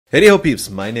Hey ho peeps,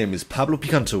 my name is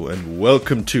PabloPicanto and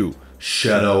welcome to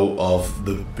Shadow of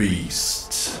the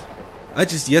Beast. I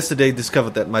just yesterday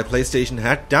discovered that my PlayStation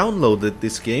had downloaded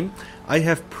this game. I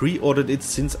have pre-ordered it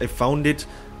since I found it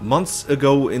months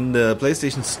ago in the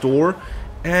PlayStation Store,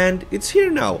 and it's here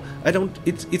now.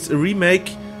 It's a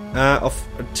remake of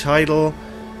a title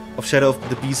of Shadow of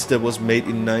the Beast that was made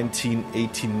in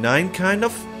 1989 kind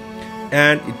of,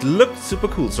 and it looked super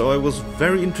cool, so I was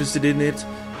very interested in it.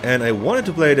 And I wanted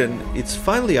to play it, and it's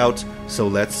finally out, so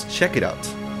let's check it out.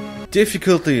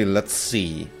 Difficulty, let's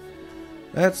see.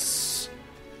 Let's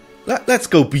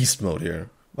go beast mode here.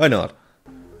 Why not?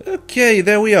 Okay,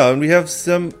 there we are, and we have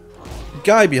some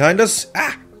guy behind us.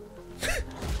 Ah!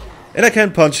 And I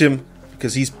can't punch him,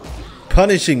 because he's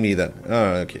punishing me then.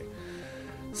 Oh, okay.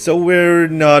 So we're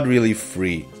not really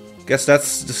free. Guess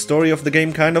that's the story of the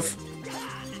game, kind of.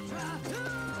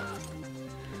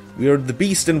 We are the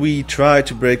beast and we try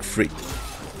to break free.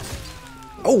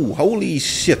 Oh, holy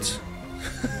shit.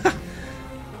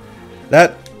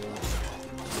 That...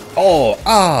 Oh,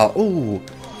 oh.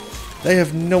 They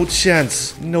have no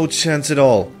chance. No chance at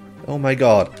all. Oh my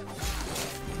god.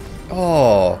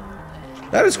 Oh.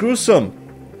 That is gruesome.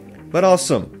 But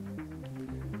awesome.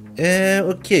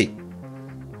 Okay.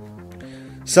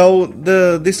 So,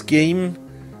 this game...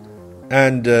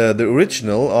 and the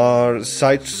original are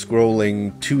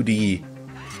side-scrolling 2D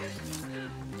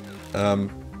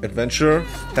adventure,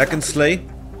 hack and slay.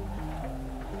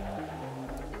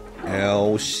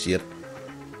 Oh shit.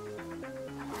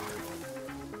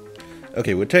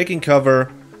 Okay, we're taking cover.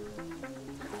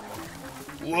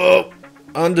 Whoa!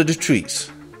 Under the trees.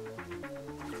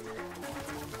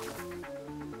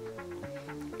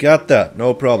 Got that,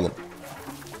 no problem.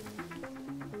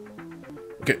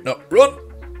 Okay, now run!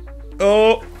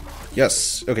 Oh,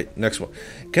 yes. Okay, next one.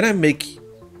 Can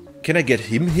I get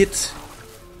him hit?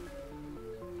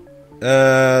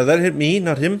 That hit me,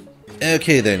 not him.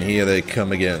 Okay, then here they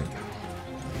come again.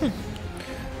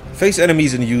 Face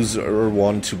enemies and use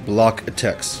R1 to block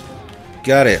attacks.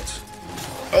 Got it.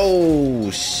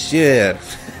 Oh, shit.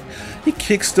 He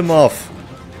kicks them off.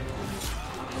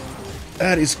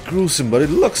 That is gruesome, but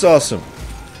it looks awesome.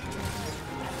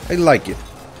 I like it.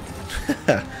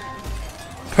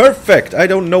 Perfect! I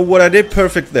don't know what I did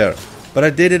perfect there, but I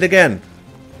did it again.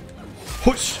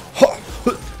 Hush! Ha!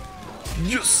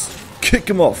 Yes! Kick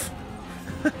him off!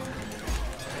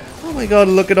 Oh my god,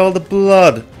 look at all the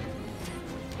blood!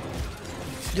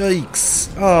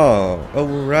 Yikes! Oh,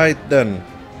 alright then.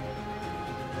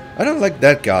 I don't like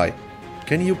that guy.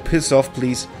 Can you piss off,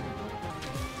 please?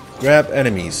 Grab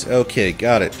enemies. Okay,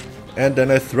 got it. And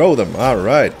then I throw them.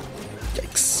 Alright.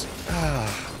 Yikes. Ah.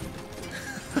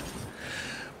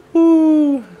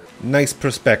 Ooh, nice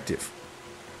perspective.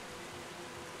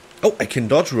 Oh, I can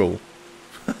dodge roll.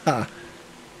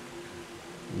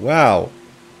 Wow.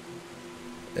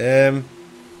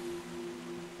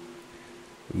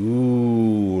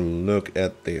 Ooh, look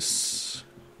at this.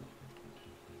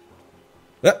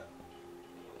 Ah.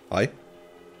 Hi.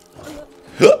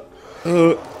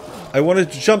 I wanted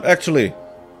to jump actually,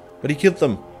 but he killed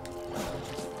them.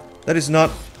 That is not...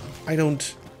 I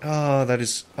don't... Ah, that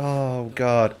is... Oh,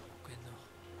 God.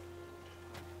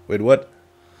 Wait, what?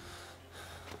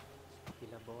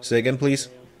 Say again, please.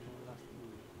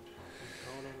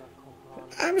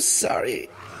 I'm sorry.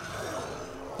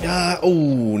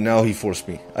 Oh, now he forced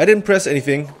me. I didn't press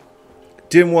anything.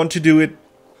 Didn't want to do it.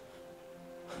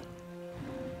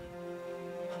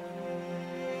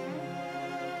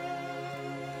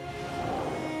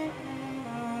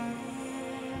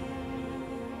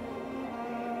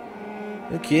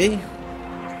 Okay.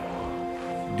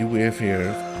 Do we have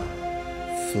here?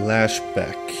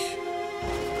 Flashback.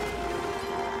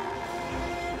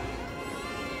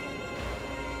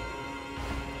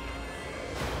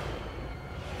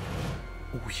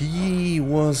 He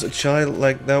was a child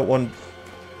like that one.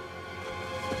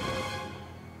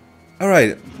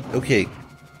 Alright, okay.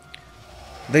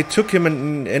 They took him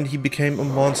and he became a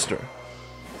monster.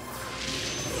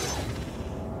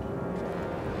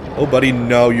 Oh, buddy,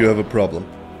 now you have a problem.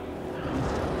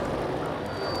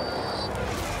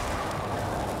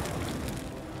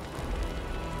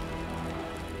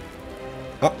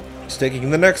 Oh, he's taking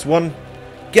the next one.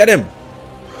 Get him!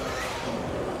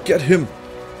 Get him!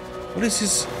 What is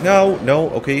this? No, no,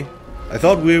 okay. I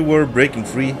thought we were breaking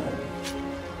free.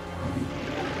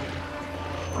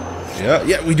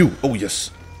 Yeah, we do. Oh,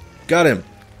 yes. Got him.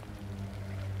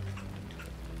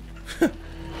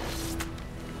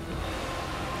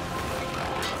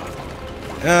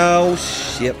 Oh,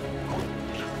 shit.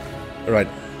 Alright.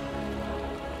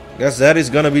 Guess that is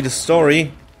gonna be the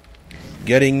story.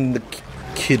 Getting the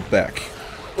kid back.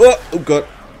 Oh, oh god.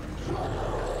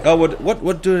 Oh,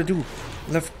 what do I do?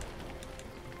 Left.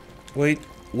 Wait,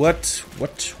 what?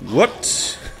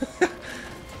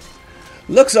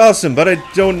 Looks awesome, but I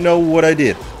don't know what I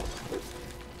did.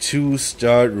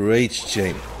 2-star rage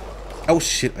chain. Oh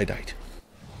shit, I died.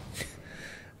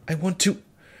 I want to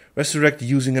resurrect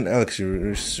using an elixir.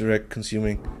 Resurrect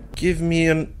consuming. Give me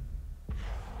an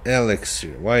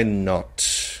elixir. Why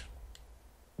not?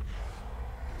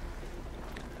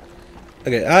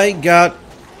 Okay, I got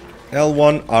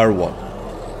L1, R1.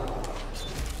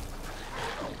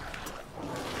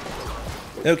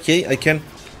 Okay, I can...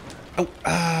 Oh,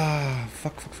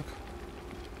 fuck.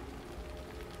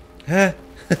 Huh?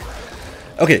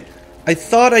 Okay, I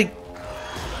thought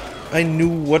I knew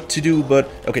what to do, but...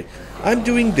 Okay, I'm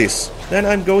doing this. Then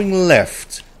I'm going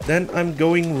left. Then I'm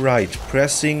going right,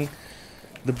 pressing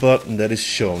the button that is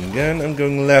shown. Then I'm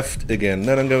going left again.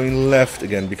 Then I'm going left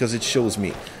again, because it shows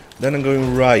me. Then I'm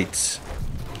going right.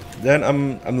 Then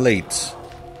I'm late.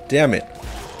 Damn it.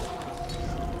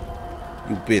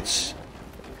 You bitch.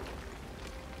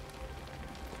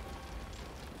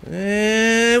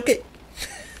 Okay.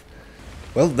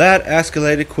 Well, that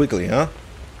escalated quickly, huh?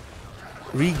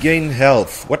 Regain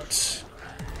health. What?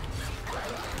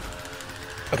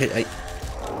 Okay,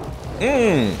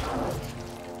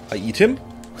 I eat him.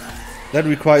 That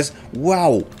requires...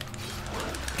 Wow.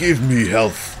 Give me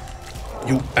health.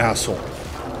 You asshole.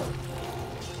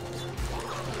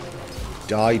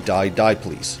 Die,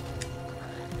 please.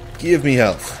 Give me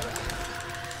health.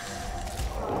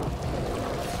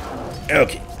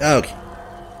 Okay.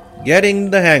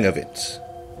 Getting the hang of it.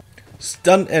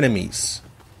 Stun enemies.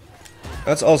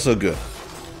 That's also good.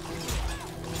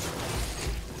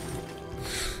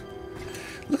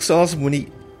 Looks awesome when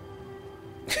he...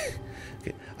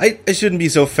 Okay. I shouldn't be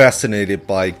so fascinated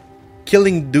by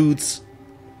killing dudes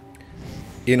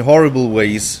in horrible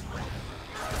ways.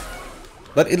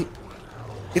 But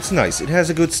it's nice. It has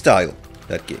a good style,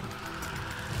 that game.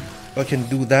 I can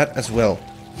do that as well.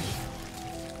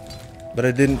 But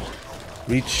I didn't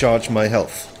recharge my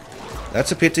health.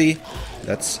 That's a pity.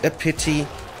 That's a pity.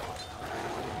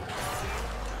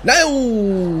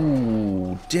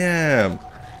 No! Damn.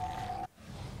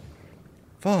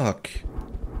 Fuck.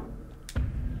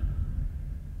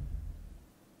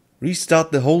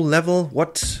 Restart the whole level?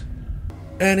 What?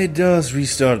 And it does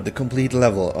restart the complete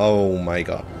level. Oh my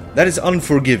god. That is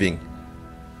unforgiving.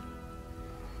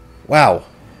 Wow.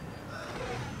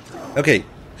 Okay.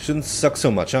 Shouldn't suck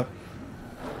so much, huh?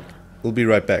 We'll be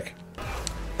right back.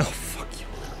 Oh, fuck you.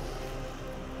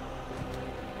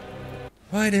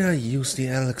 Why did I use the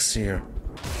elixir?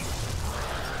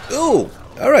 Oh,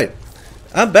 alright.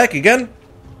 I'm back again.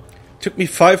 Took me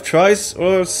 5 tries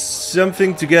or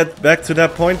something to get back to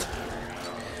that point.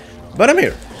 But I'm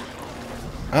here.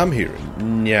 I'm here.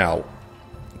 Now.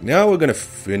 Now we're gonna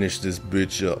finish this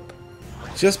bitch up.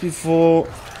 Just before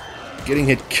getting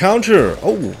hit counter.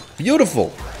 Oh,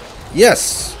 beautiful.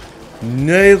 Yes.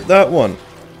 Nailed that one.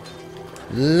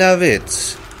 Love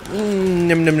it.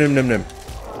 Nom.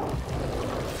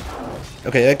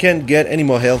 Okay, I can't get any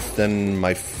more health than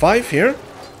my 5 here.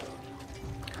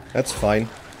 That's fine.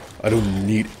 I don't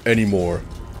need any more.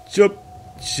 Jump.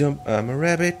 I'm a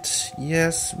rabbit.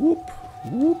 Yes. Whoop.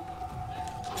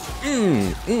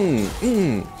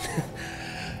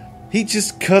 He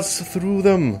just cuts through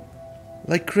them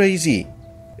like crazy.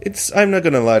 I'm not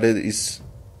gonna lie, it is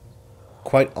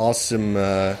quite awesome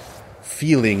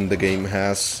feeling the game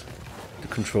has. The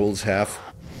controls have.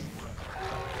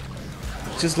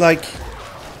 Just like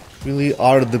really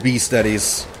Art of the Beast that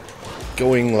is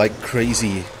going like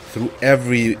crazy through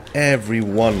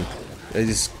everyone that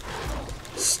is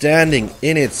standing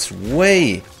in its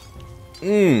way.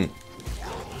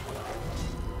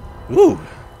 Ooh.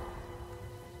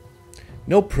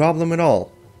 No problem at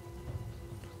all.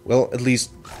 Well, at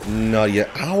least not yet.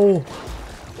 Ow!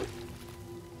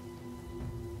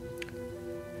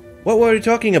 What were you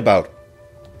talking about?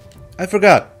 I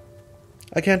forgot.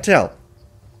 I can't tell.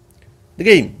 The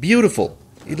game, beautiful.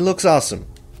 It looks awesome.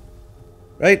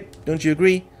 Right? Don't you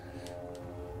agree?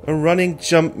 A running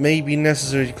jump may be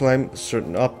necessary to climb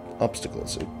certain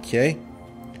obstacles. Okay.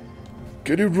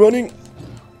 Get it running.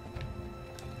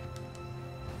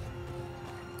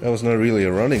 That was not really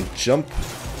a running jump.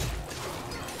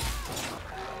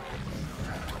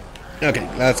 Okay,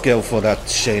 let's go for that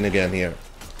chain again here.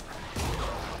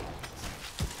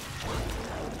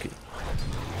 Okay.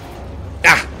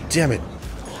 Ah, damn it.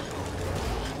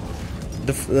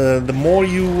 The more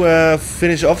you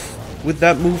finish off with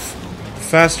that move, the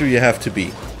faster you have to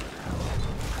be.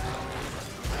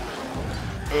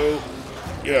 Oh,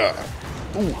 yeah.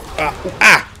 Ooh, ah, ooh,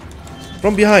 ah.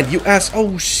 From behind, you ass.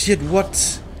 Oh shit,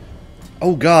 what?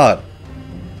 Oh god.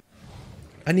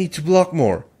 I need to block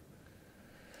more.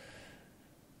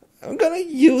 I'm gonna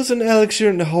use an elixir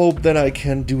in the hope that I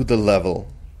can do the level.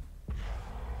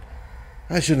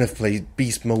 I shouldn't have played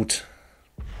beast mode.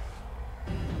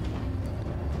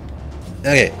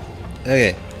 Okay,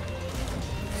 okay.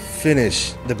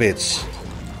 Finish the bitch.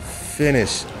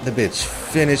 Finish the bitch.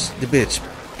 Finish the bitch.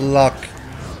 Block.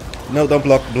 No, don't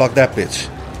block. Block that bitch.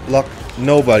 Block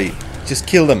nobody. Just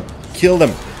kill them. Kill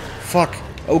them. Fuck.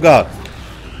 Oh god.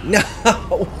 No.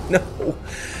 No.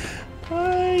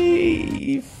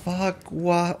 Fuck.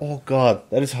 What? Oh god.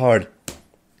 That is hard.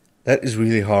 That is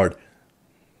really hard.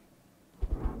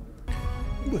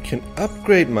 I can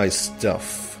upgrade my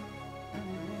stuff.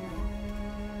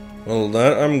 Well,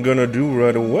 that I'm gonna do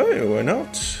right away. Why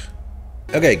not?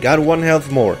 Okay, got 1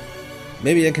 health more.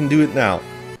 Maybe I can do it now.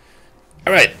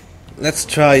 Alright, let's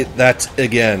try that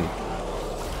again.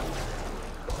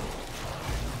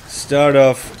 Start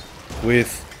off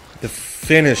with the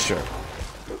finisher.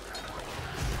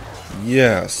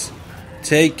 Yes.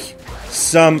 Take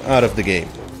some out of the game.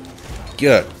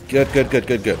 Good. Good, good, good,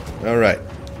 good, good. Alright.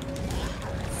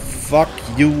 Fuck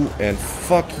you and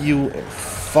fuck you and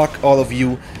fuck all of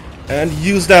you. And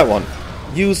use that one.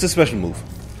 Use the special move.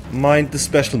 Mind the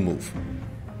special move.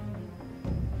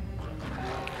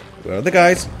 Where are the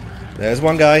guys? There's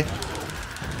one guy.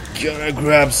 Gonna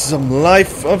grab some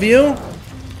life of you.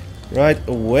 Right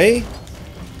away.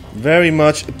 Very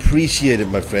much appreciated,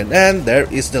 my friend. And there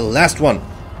is the last one.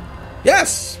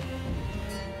 Yes!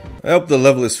 I hope the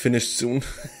level is finished soon.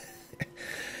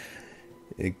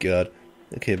 Thank God.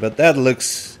 Okay, but that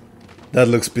looks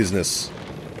business.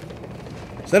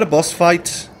 Is that a boss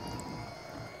fight?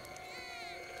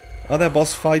 Are there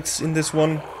boss fights in this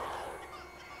one?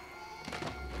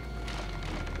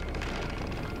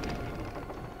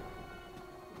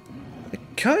 I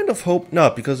kind of hope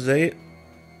not, because they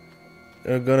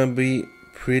are gonna be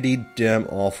pretty damn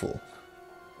awful.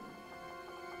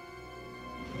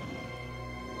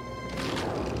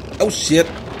 Oh shit!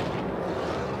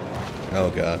 Oh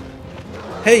god.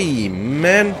 Hey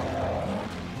man!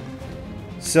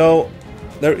 So,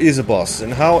 there is a boss,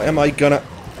 and how am I gonna...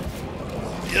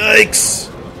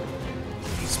 Yikes!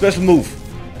 Special move.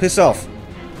 Piss off.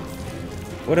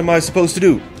 What am I supposed to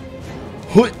do?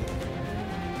 Hut!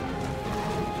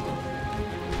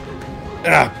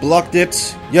 Ah, blocked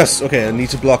it. Yes, okay, I need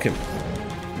to block him.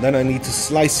 Then I need to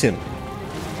slice him.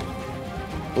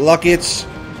 Block it.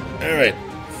 Alright.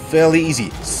 Fairly easy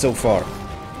so far.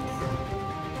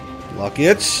 Block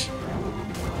it.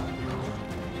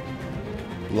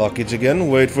 Block it again.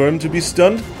 Wait for him to be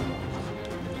stunned.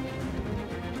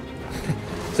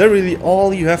 Is that really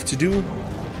all you have to do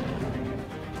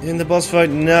in the boss fight?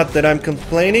 Not that I'm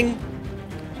complaining,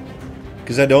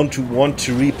 because I don't want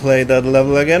to replay that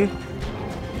level again.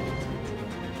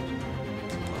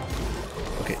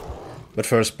 Okay, but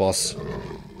first boss.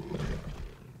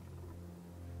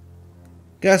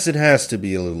 Guess it has to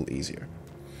be a little easier.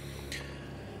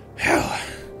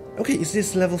 Okay, is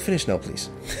this level finished now,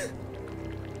 please?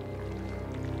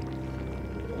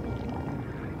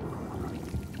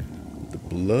 The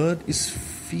blood is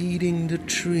feeding the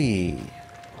tree.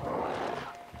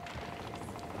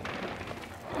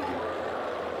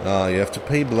 Ah, you have to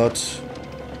pay blood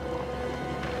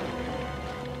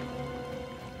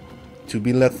to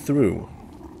be let through.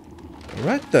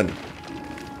 Alright then.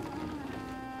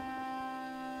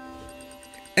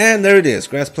 And there it is,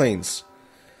 Grass Plains.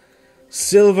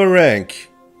 Silver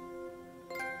rank.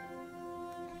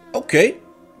 Okay.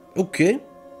 Okay.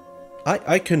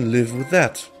 I can live with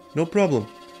that. No problem.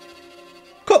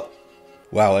 Cool.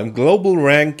 Wow, I'm global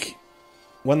rank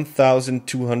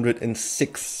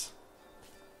 1206.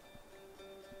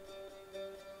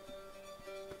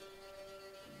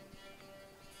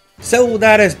 So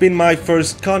that has been my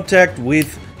first contact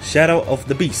with Shadow of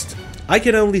the Beast. I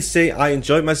can only say I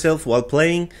enjoyed myself while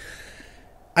playing.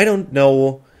 I don't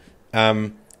know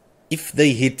if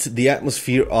they hit the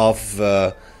atmosphere of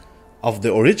the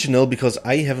original, because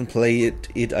I haven't played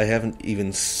it, I haven't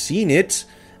even seen it.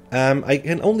 I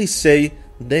can only say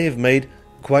they have made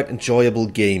quite enjoyable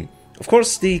game. Of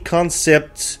course, the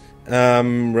concept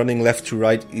running left to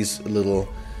right is a little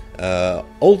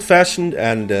old-fashioned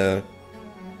and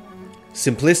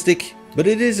simplistic, but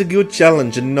it is a good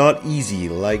challenge and not easy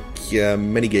like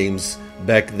many games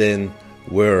back then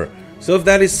were. So if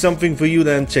that is something for you,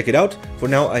 then check it out. For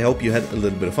now, I hope you had a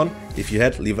little bit of fun. If you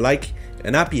had, leave a like,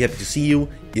 and I'll be happy to see you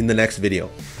in the next video.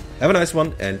 Have a nice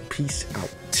one, and peace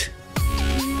out.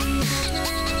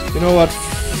 You know what?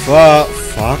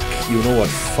 Fuck. You know what?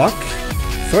 Fuck.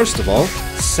 First of all,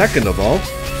 second of all,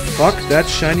 fuck that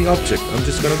shiny object. I'm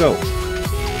just gonna go.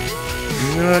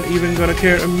 Not even gonna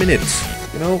care a minute.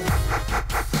 You know?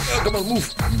 Oh, come on,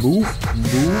 move. Move.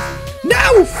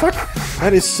 No! Fuck!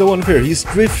 That is so unfair. He's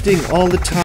drifting all the time.